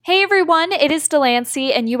everyone, it is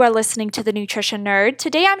Delancey and you are listening to The Nutrition Nerd.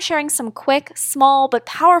 Today I'm sharing some quick, small, but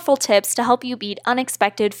powerful tips to help you beat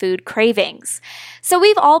unexpected food cravings. So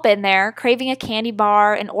we've all been there, craving a candy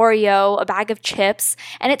bar, an Oreo, a bag of chips,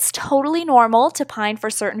 and it's totally normal to pine for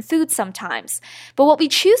certain foods sometimes. But what we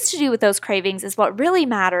choose to do with those cravings is what really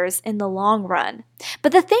matters in the long run.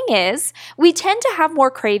 But the thing is, we tend to have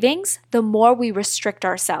more cravings the more we restrict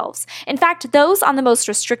ourselves. In fact, those on the most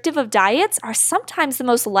restrictive of diets are sometimes the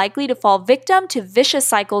most likely to fall victim to vicious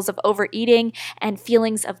cycles of overeating and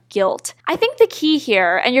feelings of guilt. I think the key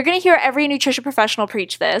here, and you're going to hear every nutrition professional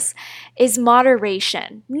preach this, is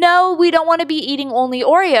moderation. No, we don't want to be eating only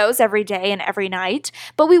Oreos every day and every night,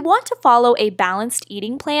 but we want to follow a balanced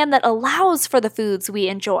eating plan that allows for the foods we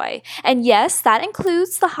enjoy. And yes, that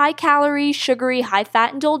includes the high-calorie, sugary,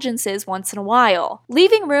 high-fat indulgences once in a while.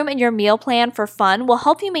 Leaving room in your meal plan for fun will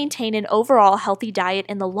help you maintain an overall healthy diet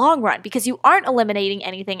in the long run because you aren't eliminating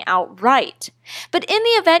anything outright. But in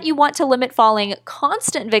the event you want to limit falling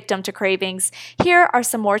constant victim to cravings, here are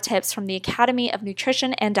some more tips from the Academy of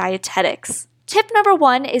Nutrition and Dietetics. Tip number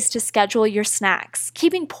 1 is to schedule your snacks.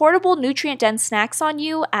 Keeping portable, nutrient-dense snacks on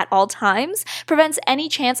you at all times prevents any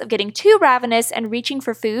chance of getting too ravenous and reaching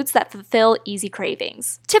for foods that fulfill easy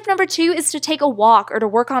cravings. Tip number 2 is to take a walk or to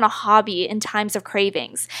work on a hobby in times of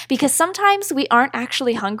cravings, because sometimes we aren't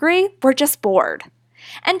actually hungry, we're just bored.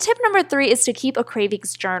 And tip number 3 is to keep a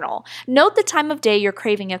cravings journal. Note the time of day your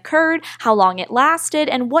craving occurred, how long it lasted,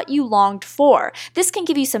 and what you longed for. This can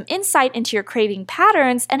give you some insight into your craving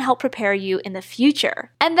patterns and help prepare you in the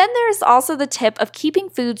future. And then there's also the tip of keeping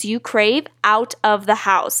foods you crave out of the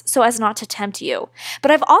house so as not to tempt you. But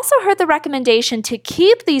I've also heard the recommendation to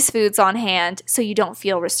keep these foods on hand so you don't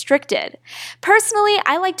feel restricted. Personally,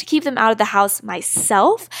 I like to keep them out of the house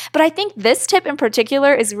myself, but I think this tip in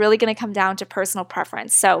particular is really going to come down to personal preference.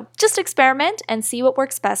 So just experiment and see what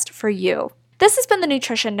works best for you. This has been the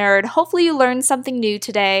Nutrition Nerd. Hopefully you learned something new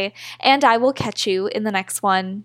today, and I will catch you in the next one.